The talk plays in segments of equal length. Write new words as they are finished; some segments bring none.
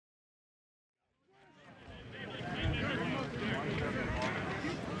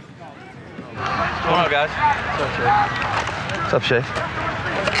going on, guys? What's up, Shay?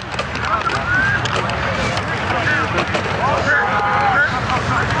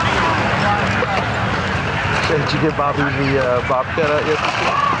 Did you get Bobby the Bobcat out yet?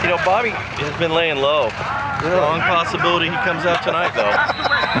 You know, Bobby has been laying low. Strong possibility he comes out tonight, though.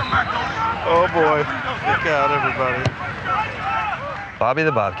 Oh boy, look out, everybody. Bobby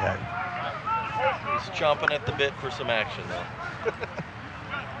the Bobcat. He's chomping at the bit for some action, though.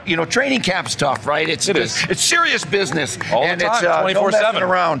 You know, training camp's tough, right? It is. It's serious business. All and the time, it's 24/7. no messing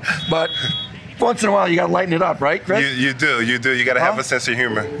around. But once in a while, you got to lighten it up, right, Chris? You do. You got to have a sense of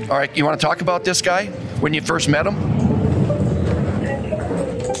humor. All right, you want to talk about this guy when you first met him?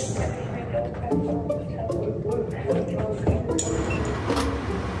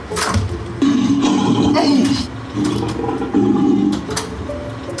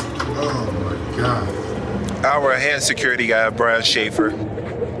 Our head security guy, Brian Schaefer,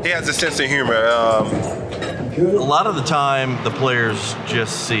 he has a sense of humor. A lot of the time, the players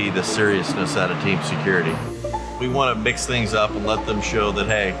just see the seriousness out of team security. We want to mix things up and let them show that,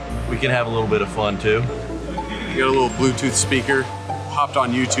 hey, we can have a little bit of fun, too. We got a little Bluetooth speaker, hopped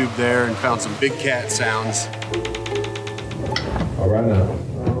on YouTube there and found some big cat sounds. All right now.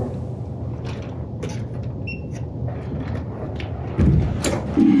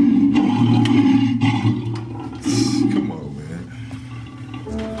 Come on, man.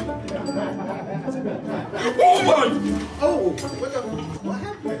 Oh my! Oh, what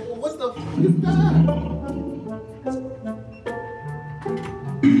happened? What the fuck is that?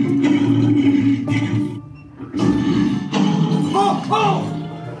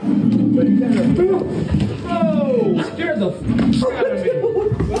 Oh! Scared the fuck out of me.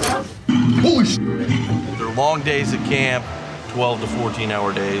 Holy shit! They're long days at camp, 12 to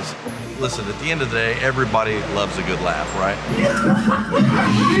 14-hour days. Listen, at the end of the day, everybody loves a good laugh, right? What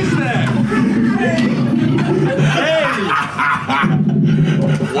is that? Hey!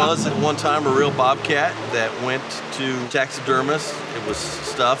 Was at one time a real bobcat that went to taxidermist. It was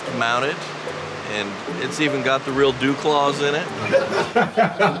stuffed, mounted, and it's even got the real dew claws in it.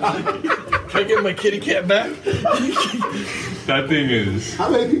 Can I get my kitty cat back? That thing is. How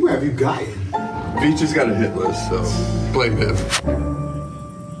many people have you gotten? Beach has got a hit list, so blame him.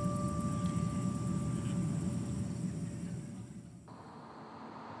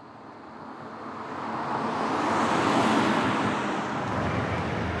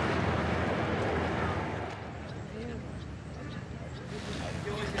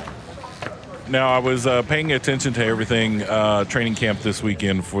 Now, I was paying attention to everything training camp this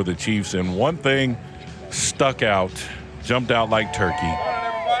weekend for the Chiefs, and one thing stuck out, jumped out like turkey.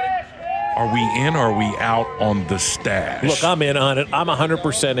 Are we in or are we out on the stash? Look, I'm in on it. I'm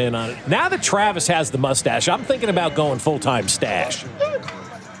 100% in on it. Now that Travis has the mustache, I'm thinking about going full-time stash.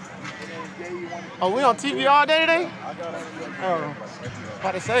 Oh, we on TV all day today? Oh,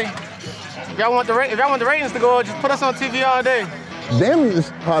 about to say. If y'all want the ratings to go, just put us on TV all day. Damn, it's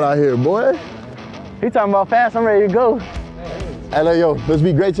hot out here, boy. He talking about fast, I'm ready to go. Hey, yo, let's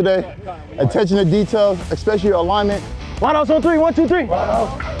be great today. Attention to detail, especially your alignment. Line outs on three, 1, 2, 3.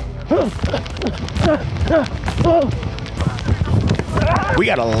 We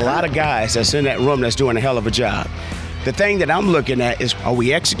got a lot of guys that's in that room that's doing a hell of a job. The thing that I'm looking at is, are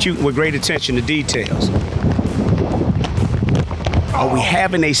we executing with great attention to details? Are we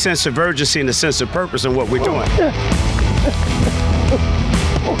having a sense of urgency and a sense of purpose in what we're doing?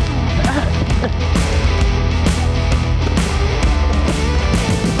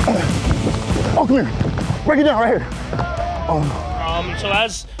 Oh, come here. Break it down right here. So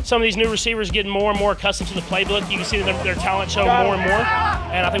as some of these new receivers getting more and more accustomed to the playbook, you can see their talent show more and more.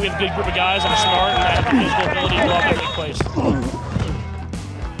 And I think we have a good group of guys that are smart and that have the physical ability to go out there and make plays.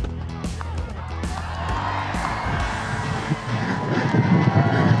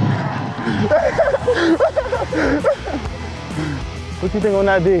 What you think on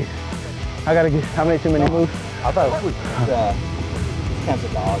that D? I gotta get, how many too many moves? I thought it was cancel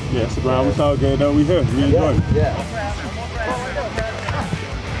dog. Yeah, it's around. It's all good though. We here. We enjoy it. Yeah.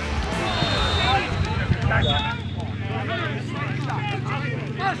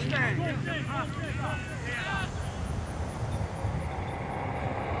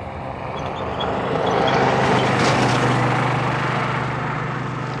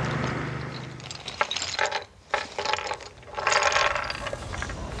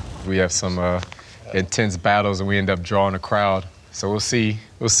 We have some intense battles and we end up drawing a crowd. So we'll see.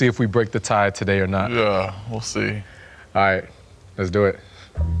 We'll see if we break the tie today or not. Yeah, we'll see. All right, let's do it.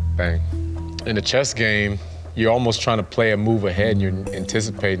 Bang. In the chess game, you're almost trying to play a move ahead and you're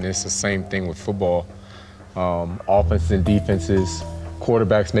anticipating. It's the same thing with football. Offenses and defenses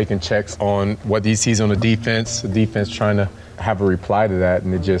quarterback's making checks on what he sees on the defense trying to have a reply to that,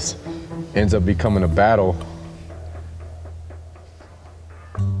 and it just ends up becoming a battle.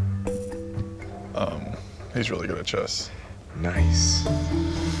 He's really good at chess. Nice.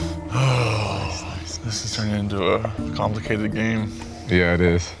 Oh, nice. This is turning into a complicated game. Yeah, it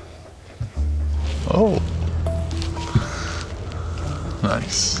is. Oh.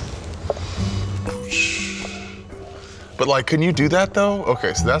 Nice. But like, can you do that though?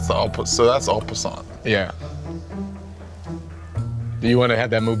 Okay, so that's the all. So that's all passant. Yeah. Do you want to have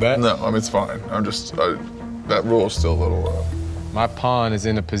that move back? No, I mean it's fine. I'm just that rule is still a little. My pawn is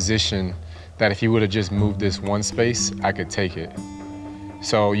in a position that if he would have just moved this one space, I could take it.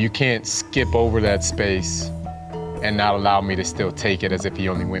 So you can't skip over that space and not allow me to still take it as if he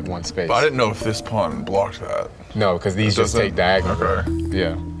only went one space. But I didn't know if this pawn blocked that. No, because these just take diagonal. Okay.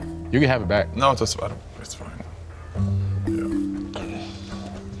 Yeah. You can have it back. No, it's fine. It's fine.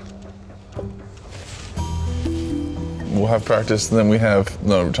 We'll have practice, and then we have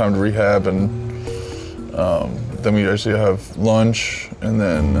time to rehab, and then we actually have lunch, and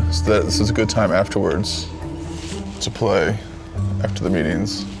then this is a good time afterwards to play after the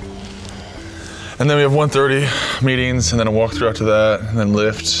meetings. And then we have 1:30 meetings, and then a walkthrough after that, and then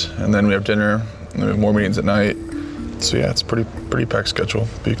lift, and then we have dinner, and then we have more meetings at night. So yeah, it's a pretty packed schedule,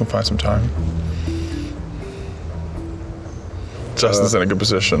 but you can find some time. Justin's in a good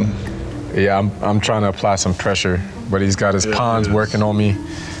position. Yeah, I'm trying to apply some pressure, but he's got his pawns working on me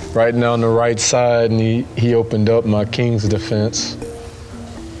right now on the right side, and he opened up my king's defense.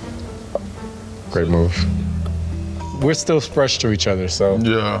 Great move. We're still fresh to each other, so.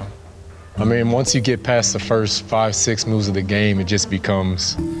 Yeah. I mean, once you get past the first 5-6 moves of the game, it just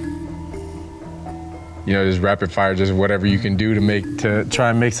becomes, just rapid fire, just whatever you can do to try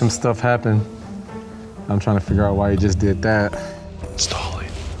and make some stuff happen. I'm trying to figure out why he just did that. Stalling.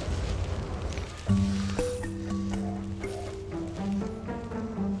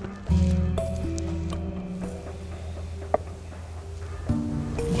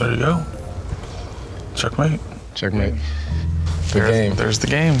 There you go. Checkmate. Checkmate. There's the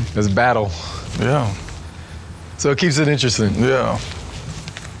game. There's battle. Yeah. So it keeps it interesting. Yeah.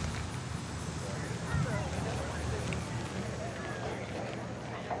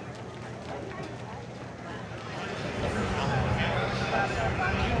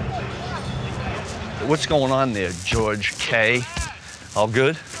 What's going on there, George K? All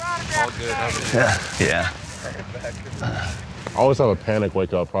good? All good. Yeah. I always have a panic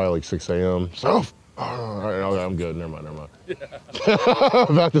wake up, probably like 6 a.m. So, all right, okay, I'm good. Never mind.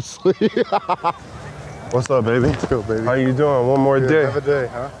 Back to sleep. What's up, baby? Let's go, baby. How you doing? One more day. Have a day,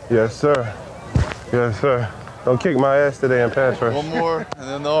 huh? Yes, sir. Yes, sir. Don't kick my ass today in pass rush. One more, and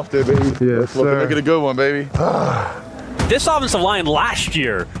then off there, baby. Yes, sir. Make it a good one, baby. This offensive line last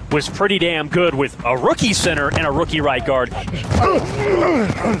year was pretty damn good with a rookie center and a rookie right guard.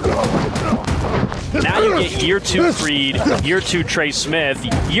 Now you get year 2 Reid, year 2 Trey Smith,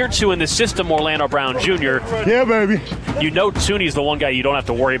 year 2 in the system Orlando Brown Jr. Yeah, baby. You know Thuney's the one guy you don't have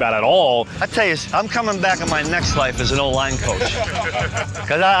to worry about at all. I tell you, I'm coming back in my next life as an O-line coach.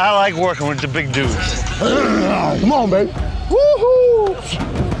 Because I like working with the big dudes. Come on, baby. Woohoo!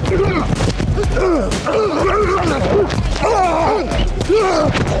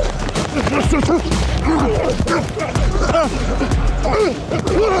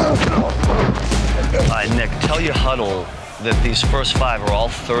 All right, Nick, tell your huddle that these first 5 are all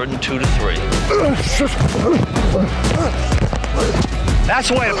 3rd and 2 to 3. That's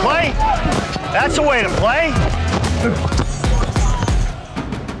the way to play. That's the way to play.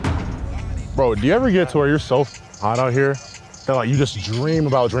 Bro, do you ever get to where you're so hot out here that like you just dream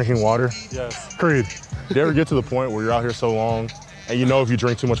about drinking water? Yes. Creed, do you ever get to the point where you're out here so long and you know if you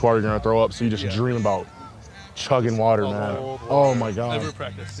drink too much water, you're gonna throw up, so you just dream about chugging water, man? Oh my God. Never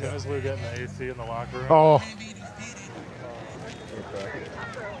practice. As soon as we get in the AC in the locker room. Oh.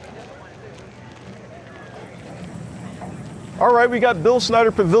 All right, we got Bill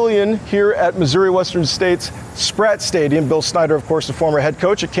Snyder Pavilion here at Missouri Western State's Spratt Stadium. Bill Snyder, of course, the former head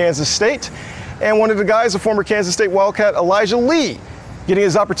coach at Kansas State. And one of the guys, the former Kansas State Wildcat, Elijah Lee, getting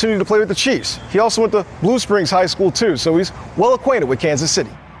his opportunity to play with the Chiefs. He also went to Blue Springs High School, too, so he's well acquainted with Kansas City.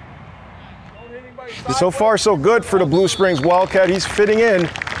 So far, so good for the Blue Springs Wildcat. He's fitting in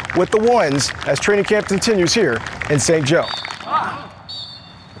with the ones as training camp continues here in St. Joe.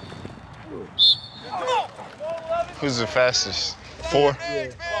 Who's the fastest? 4?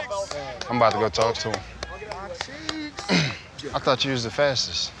 I'm about to go talk to him. I thought you was the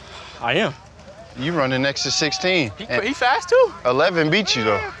fastest. I am. You running next to 16. He fast too? 11 beat you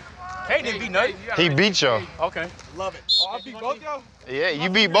though. Hey, didn't beat nothing. He beat y'all. Okay. Love it. Oh, I beat both y'all? Yeah, you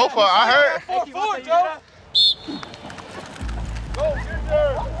beat both of them. I heard. 4-4, Joe.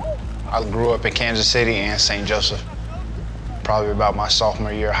 I grew up in Kansas City and St. Joseph. Probably about my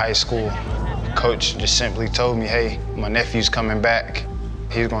sophomore year of high school. Coach just simply told me, hey, my nephew's coming back.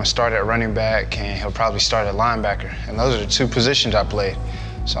 He's going to start at running back, and he'll probably start at linebacker. And those are the two positions I played.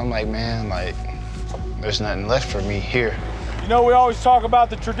 So I'm like, man, like, there's nothing left for me here. You know, we always talk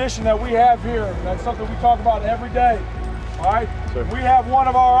about the tradition that we have here. That's something we talk about every day, all right? Sure. We have one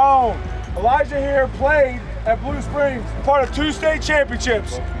of our own. Elijah here played at Blue Springs, part of 2 state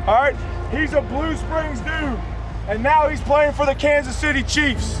championships, all right? He's a Blue Springs dude, and now he's playing for the Kansas City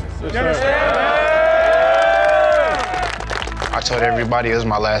Chiefs. You understand? I told everybody it was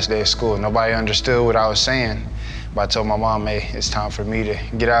my last day of school. Nobody understood what I was saying, but I told my mom, hey, it's time for me to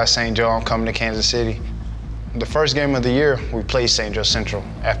get out of St. Joe. I'm coming to Kansas City. The first game of the year, we played St. Joe Central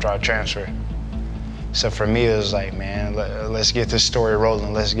after our transfer. So for me, it was like, man, let's get this story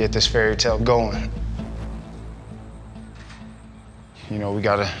rolling. Let's get this fairy tale going. You know, we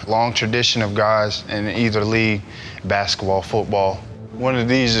got a long tradition of guys in either league, basketball, football. One of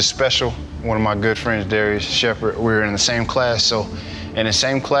these is special. One of my good friends, Darius Shepard, we were in the same class. So in the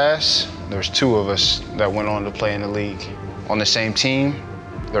same class, there's 2 of us that went on to play in the league. On the same team,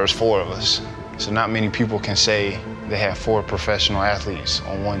 there was 4 of us. So not many people can say they have 4 professional athletes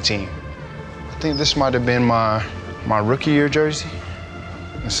on one team. I think this might have been my rookie year jersey.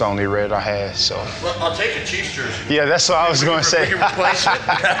 It's the only red I had, so. Well, I'll take a Chiefs jersey. Yeah, that's what I was going to say. We can replace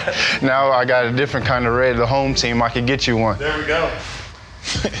it. Now I got a different kind of red. The home team, I could get you one. There we go.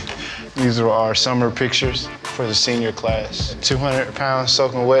 These are our summer pictures for the senior class. 200 pounds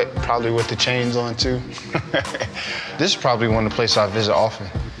soaking wet, probably with the chains on too. This is probably one of the places I visit often.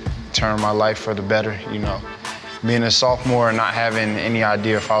 Turn my life for the better, you know. Being a sophomore and not having any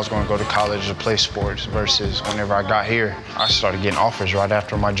idea if I was going to go to college or play sports versus whenever I got here, I started getting offers right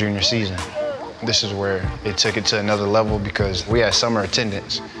after my junior season. This is where it took it to another level because we had summer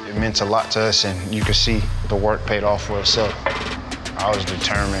attendance. It meant a lot to us, and you could see the work paid off for itself. I was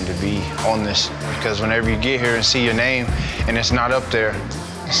determined to be on this because whenever you get here and see your name and it's not up there,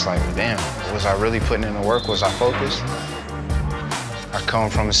 it's like, damn, was I really putting in the work? Was I focused? I come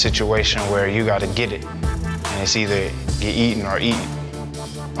from a situation where you got to get it, and it's either get eaten or eaten.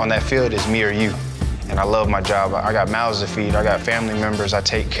 On that field, it's me or you, and I love my job. I got mouths to feed. I got family members I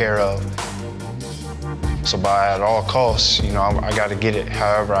take care of. So at all costs, you know, I got to get it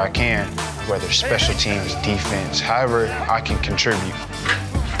however I can, whether special teams, defense, however I can contribute.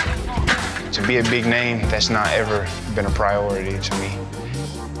 To be a big name, that's not ever been a priority to me.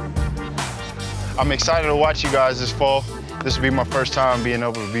 I'm excited to watch you guys this fall. This will be my first time being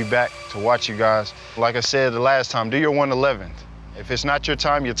able to be back to watch you guys. Like I said the last time, do your 111th. If it's not your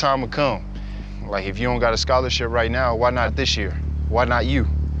time will come. Like if you don't got a scholarship right now, why not this year? Why not you?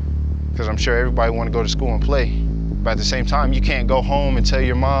 Because I'm sure everybody want to go to school and play. But at the same time, you can't go home and tell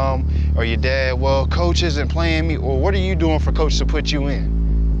your mom or your dad, well, coach isn't playing me, or what are you doing for coach to put you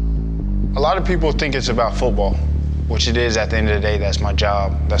in? A lot of people think it's about football, which it is at the end of the day. That's my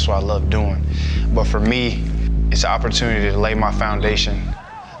job. That's what I love doing. But for me, it's an opportunity to lay my foundation,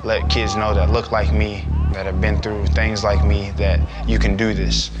 let kids know that look like me, that have been through things like me, that you can do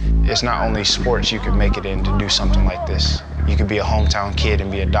this. It's not only sports you can make it in to do something like this. You could be a hometown kid and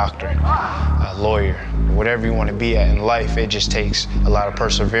be a doctor, a lawyer, whatever you want to be at in life. It just takes a lot of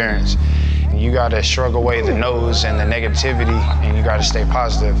perseverance. And you got to shrug away the no's and the negativity, and you got to stay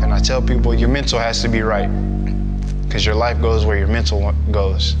positive. And I tell people your mental has to be right, because your life goes where your mental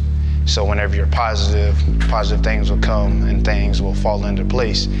goes. So whenever you're positive things will come and things will fall into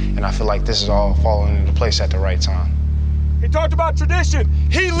place. And I feel like this is all falling into place at the right time. He talked about tradition.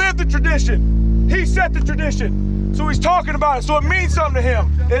 He lived the tradition. He set the tradition. So he's talking about it. So it means something to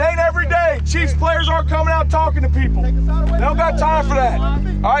him. It ain't every day. Chiefs players aren't coming out talking to people. They don't got time for that.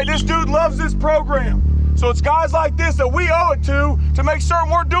 All right, this dude loves this program. So it's guys like this that we owe it to make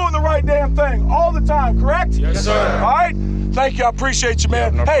certain we're doing the right damn thing all the time, correct? Yes, sir. All right? Thank you, I appreciate you,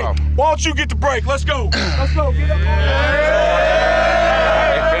 man. Yeah, no hey, problem. why don't you get the break? Let's go. Let's go, get up on Hey,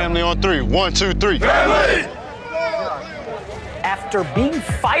 family on 3. 1, 2, 3. Family! After being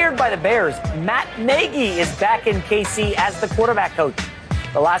fired by the Bears, Matt Nagy is back in KC as the quarterback coach.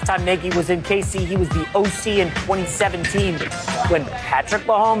 The last time Nagy was in KC, he was the OC in 2017 when Patrick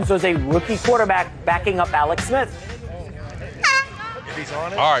Mahomes was a rookie quarterback backing up Alex Smith.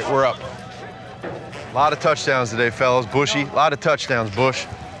 All right, we're up. A lot of touchdowns today, fellas. Bushy, a lot of touchdowns, Bush.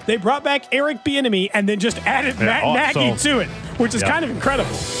 They brought back Eric Bieniemy and then just added Matt Nagy to it, which is kind of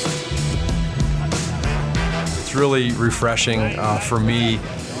incredible. It's really refreshing for me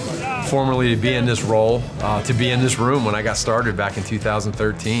formally to be in this role, to be in this room when I got started back in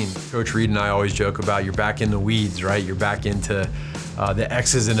 2013. Coach Reid and I always joke about you're back in the weeds, right? You're back into the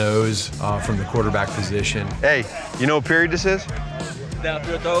X's and O's from the quarterback position. Hey, you know what period this is? Down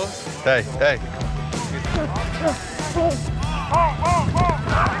through your toes. Hey, hey.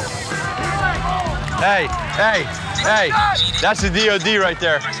 Hey, hey, hey. That's the DOD right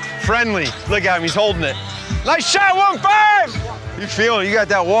there. Friendly. Look at him, he's holding it. Nice shot, 1-5! You feeling it, you got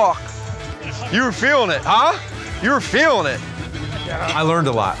that walk. You were feeling it, huh? You were feeling it. I learned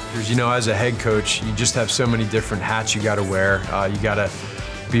a lot. Because, you know, as a head coach, you just have so many different hats you got to wear. You got to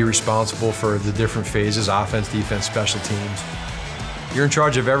be responsible for the different phases, offense, defense, special teams. You're in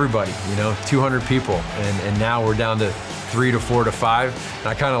charge of everybody, you know, 200 people. And now we're down to 3 to 4 to 5. And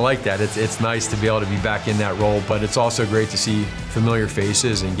I kind of like that. It's nice to be able to be back in that role, but it's also great to see familiar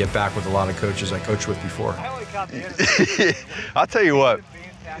faces and get back with a lot of coaches I coached with before. I'll tell you what,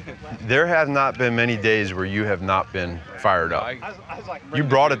 there have not been many days where you have not been fired up. You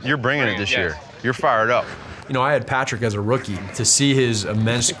brought it, you're bringing it this year. You're fired up. You know, I had Patrick as a rookie. To see his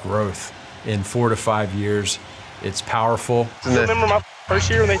immense growth in 4 to 5 years, it's powerful. Remember my first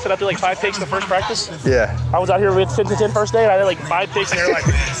year when they said I did like 5 picks in the first practice? Yeah. I was out here with 10-10 first day, and I did like 5 picks, and they were like,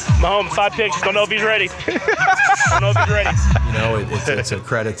 Mahomes, 5 picks, don't know if he's ready. Don't know if he's ready. You know, it's a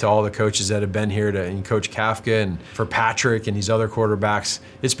credit to all the coaches that have been here, and Coach Kafka, and for Patrick and these other quarterbacks.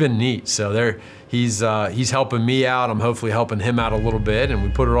 It's been neat. So he's helping me out. I'm hopefully helping him out a little bit, and we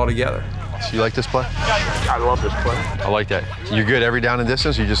put it all together. So you like this play? I love this play. I like that. You're good every down and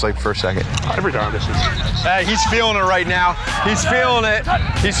distance, or you just like first, second? Every down and distance. Hey, he's feeling it right now. He's feeling it.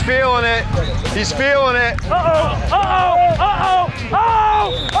 He's feeling it. He's feeling it. Uh-oh, uh-oh,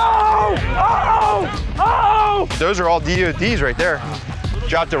 uh-oh, uh-oh, uh-oh, uh-oh. Those are all DODs right there.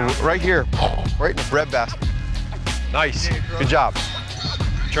 Dropped it right here, right in the bread basket. Nice. Good job.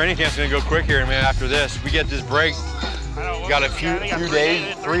 Training camp's gonna go quick here, man. After this, we get this break. We got a few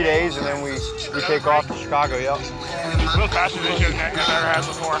days, 3 days, and then we take off to Chicago. Yep. A little faster this year than I've ever had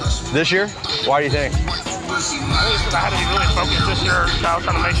before. This year? Why do you think? I think it's because I had to be really focused this year. I was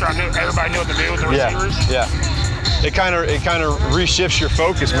trying to make sure everybody knew what to do with the receivers. Yeah. It kind of reshifts your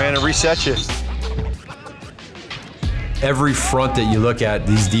focus, man, and resets you. Every front that you look at,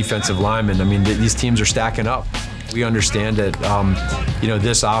 these defensive linemen, I mean, these teams are stacking up. We understand that, you know,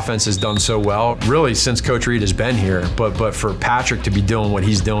 this offense has done so well, really since Coach Reid has been here. But for Patrick to be doing what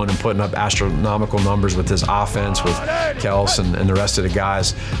he's doing and putting up astronomical numbers with his offense, with Kelce and the rest of the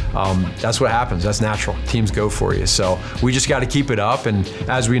guys, that's what happens. That's natural. Teams go for you. So we just got to keep it up. And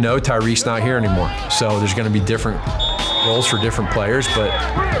as we know, Tyreek's not here anymore. So there's going to be different roles for different players, but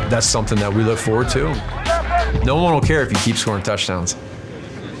that's something that we look forward to. No one will care if you keep scoring touchdowns.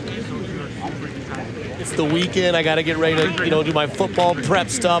 It's the weekend. I got to get ready to, do my football prep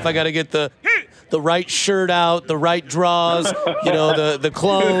stuff. I got to get the right shirt out, the right draws, the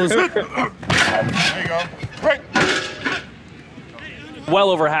clothes. There you go. Right. Well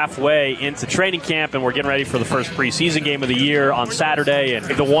over halfway into training camp, and we're getting ready for the first preseason game of the year on Saturday. And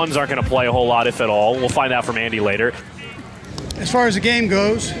the ones aren't going to play a whole lot, if at all. We'll find out from Andy later. As far as the game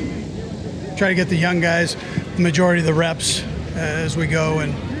goes, try to get the young guys the majority of the reps as we go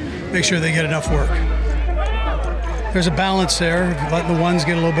and make sure they get enough work. There's a balance there, letting the ones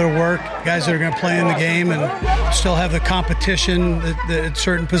get a little bit of work, guys that are going to play in the game and still have the competition at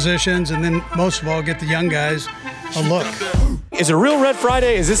certain positions, and then most of all get the young guys a look. Is it Real Red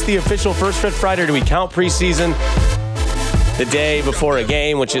Friday? Is this the official first Red Friday, or do we count preseason the day before a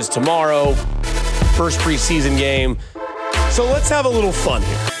game, which is tomorrow, first preseason game? So let's have a little fun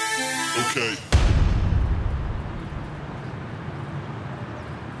here. Okay.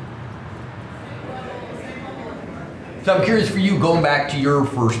 So I'm curious for you, going back to your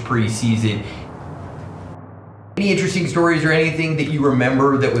first preseason, any interesting stories or anything that you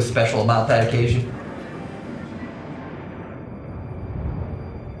remember that was special about that occasion?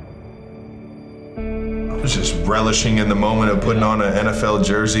 I was just relishing in the moment of putting on an NFL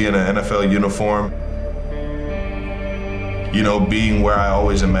jersey and an NFL uniform. You know, being where I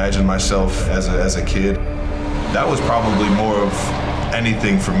always imagined myself as a kid. That was probably more of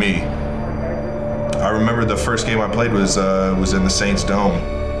anything for me. I remember the first game I played was in the Saints Dome.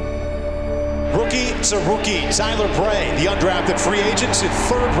 Rookie to rookie, Tyler Bray, the undrafted free agent,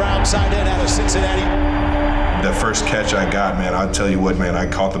 third round tight end out of Cincinnati. That first catch I got, man, I'll tell you what, man, I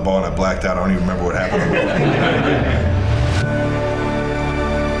caught the ball and I blacked out. I don't even remember what happened.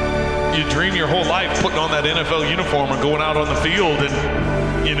 You dream your whole life putting on that NFL uniform and going out on the field,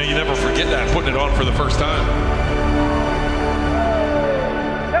 and you never forget that, putting it on for the first time.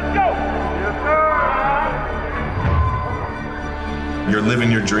 you're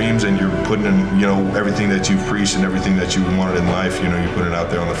living your dreams and you're putting in, you know, everything that you've preached and everything that you wanted in life, you know, you're putting it out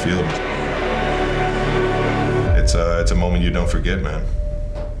there on the field. It's a moment you don't forget, man.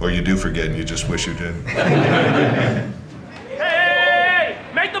 Or you do forget and you just wish you did. Hey,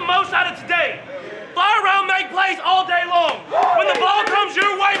 make the most out of today. Fly around, make plays all day long. When the ball comes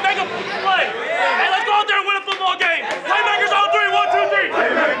your way, make a play. Hey, let's go out there and win a football game. Playmakers on three, 1, 2,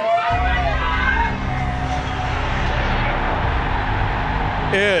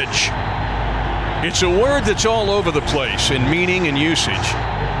 3. Edge. It's a word that's all over the place in meaning and usage.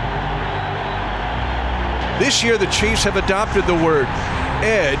 This year, the Chiefs have adopted the word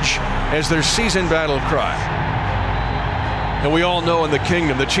edge as their season battle cry. And we all know in the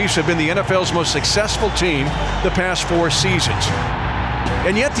kingdom, the Chiefs have been the NFL's most successful team the past 4 seasons.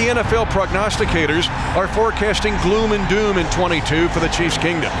 And yet the NFL prognosticators are forecasting gloom and doom in 22 for the Chiefs'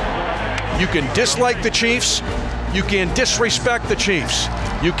 kingdom. You can dislike the Chiefs, you can disrespect the Chiefs,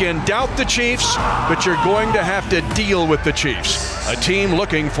 you can doubt the Chiefs, but you're going to have to deal with the Chiefs, a team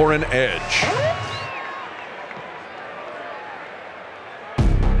looking for an edge.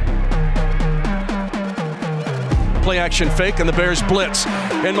 Play action fake and the Bears blitz.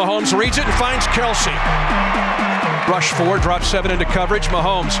 And Mahomes reads it and finds Kelce. Rush 4, drop 7 into coverage.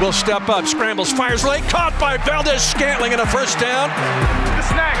 Mahomes will step up, scrambles, fires late, caught by Valdez-Scantling and a first down. The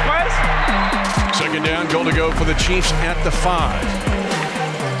snack, boys. Second down, goal to go for the Chiefs at the 5.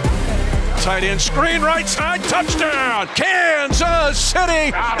 Tight end screen, right side, touchdown! Kansas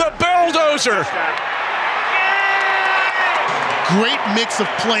City, the bulldozer. Great mix of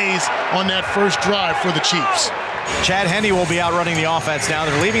plays on that first drive for the Chiefs. Chad Henne will be out running the offense now.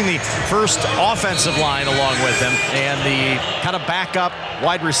 They're leaving the first offensive line along with them and the kind of backup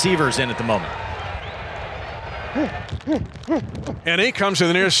wide receivers in at the moment. And he comes to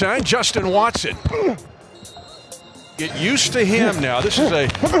the near side, Justin Watson. Get used to him now. This is a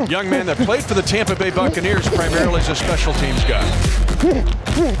young man that played for the Tampa Bay Buccaneers primarily as a special teams guy.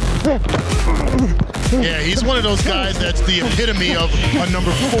 Yeah, he's one of those guys that's the epitome of a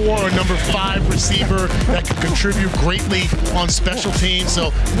number 4 or number 5 receiver that can contribute greatly on special teams.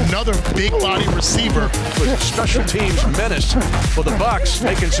 So another big body receiver. Special teams menace for the Bucs,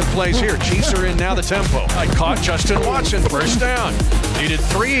 making some plays here. Chiefs are in now the tempo. I caught Justin Watson, first down. Needed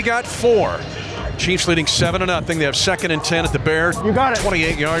 3, he got 4. Chiefs leading 7-0. They have 2nd and 10 at the Bear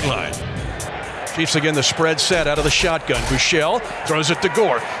 28-yard line. Chiefs again, the spread set out of the shotgun. Bouchel throws it to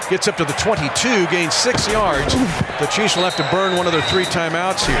Gore. Gets up to the 22, gains 6 yards. The Chiefs will have to burn one of their 3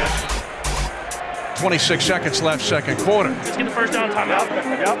 timeouts here. 26 seconds left, second quarter. Let's get the first down timeout.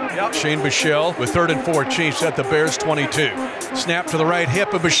 Yep. Shane Bouchel with 3rd and 4. Chiefs at the Bears 22. Snap to the right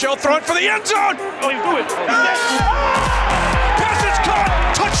hip of Bouchel, throwing for the end zone. Oh, you do it. Pass is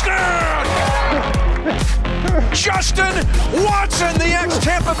caught. Touchdown. Justin Watson, the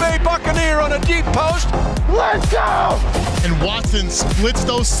ex-Tampa Bay Buccaneer, on a deep post. Let's go! And Watson splits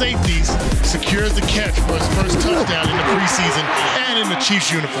those safeties, secures the catch for his first touchdown in the preseason and in the Chiefs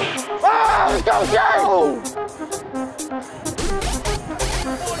uniform. Let's go,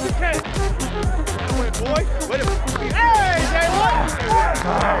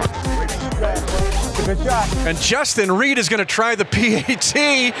 Good shot. And Justin Reid is going to try the PAT,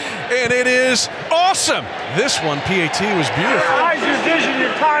 and it is awesome. This one, PAT, was beautiful. Your vision,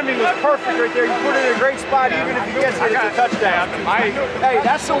 your timing was perfect right there. You put it in a great spot, even if he gets it, it's a touchdown. Hey,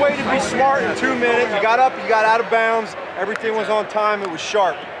 that's the way to be smart in 2 minutes. You got up, you got out of bounds. Everything was on time. It was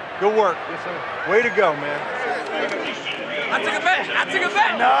sharp. Good work. Way to go, man. I took it back. I took it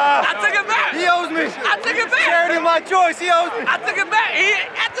back. Nah. I took it back. He owes me. I took it back. Charity of my choice. He owes me. I took it back.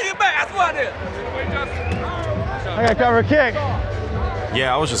 I took it back. That's what I did. I got to cover a kick.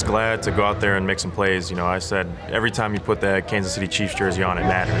 Yeah, I was just glad to go out there and make some plays. You know, I said every time you put that Kansas City Chiefs jersey on, it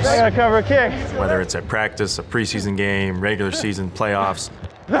matters. I got to cover a kick. Whether it's at practice, a preseason game, regular season, playoffs.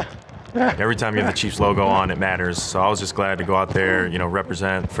 Every time you have the Chiefs logo on, it matters. So I was just glad to go out there, you know,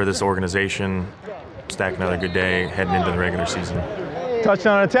 represent for this organization, stack another good day heading into the regular season.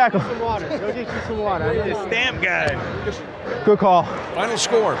 Touchdown and a tackle. Go get you some water. I'm the stamp guy. Good call. Final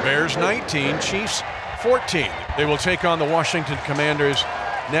score, Bears 19, Chiefs 14. They will take on the Washington Commanders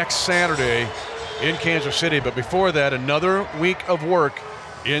next Saturday in Kansas City. But before that, another week of work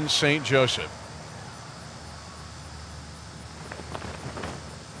in St. Joseph.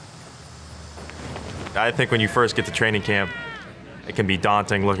 I think when you first get to training camp, it can be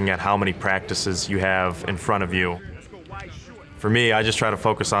daunting looking at how many practices you have in front of you. For me, I just try to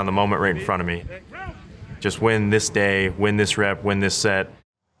focus on the moment right in front of me. Just win this day, win this rep, win this set.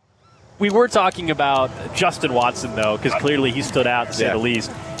 We were talking about Justin Watson, though, because clearly he stood out, to say the least.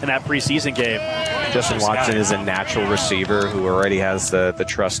 in that preseason game. Justin Watson is a natural receiver who already has the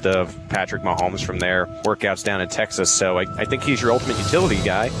trust of Patrick Mahomes from their workouts down in Texas. So I think he's your ultimate utility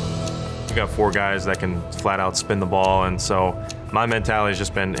guy. We got 4 guys that can flat out spin the ball, and so my mentality has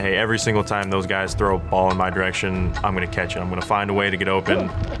just been, hey, every single time those guys throw a ball in my direction, I'm going to catch it. I'm going to find a way to get open,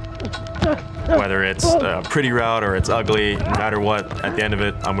 whether it's a pretty route or it's ugly. No matter what, at the end of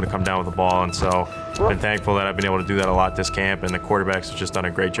it, I'm going to come down with the ball. And so I've been thankful that I've been able to do that a lot this camp, and the quarterbacks have just done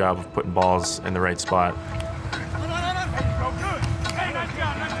a great job of putting balls in the right spot.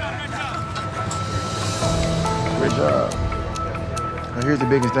 Great job. Now here's the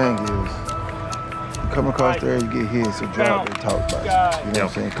biggest thing is, come across there, you get hit, so drop and talk about it. You know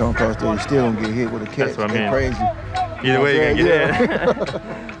what I'm saying? Come across there, you still gonna get hit with a catch. That's what I mean. Crazy. Either way, you're gonna get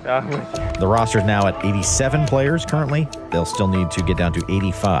hit. The roster's now at 87 players currently. They'll still need to get down to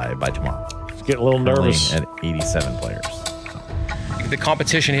 85 by tomorrow. It's getting a little nervous. At 87 players. The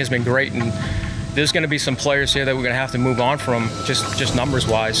competition has been great, and there's going to be some players here that we're going to have to move on from, just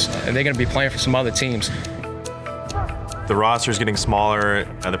numbers-wise, and they're going to be playing for some other teams. The roster's getting smaller,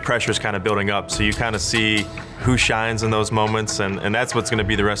 the pressure's kind of building up, so you kind of see who shines in those moments, and that's what's going to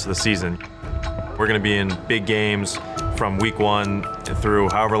be the rest of the season. We're going to be in big games from week 1 through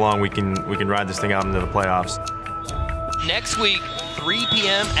however long we can ride this thing out into the playoffs. Next week, 3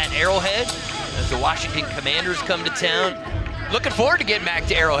 p.m. at Arrowhead, as the Washington Commanders come to town. Looking forward to getting back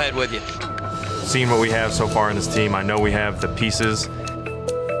to Arrowhead with you. Seeing what we have so far in this team, I know we have the pieces,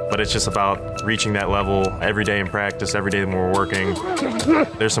 but it's just about reaching that level every day in practice, every day when we're working.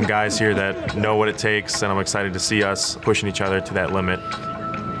 There's some guys here that know what it takes, and I'm excited to see us pushing each other to that limit.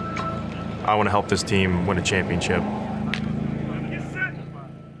 I want to help this team win a championship.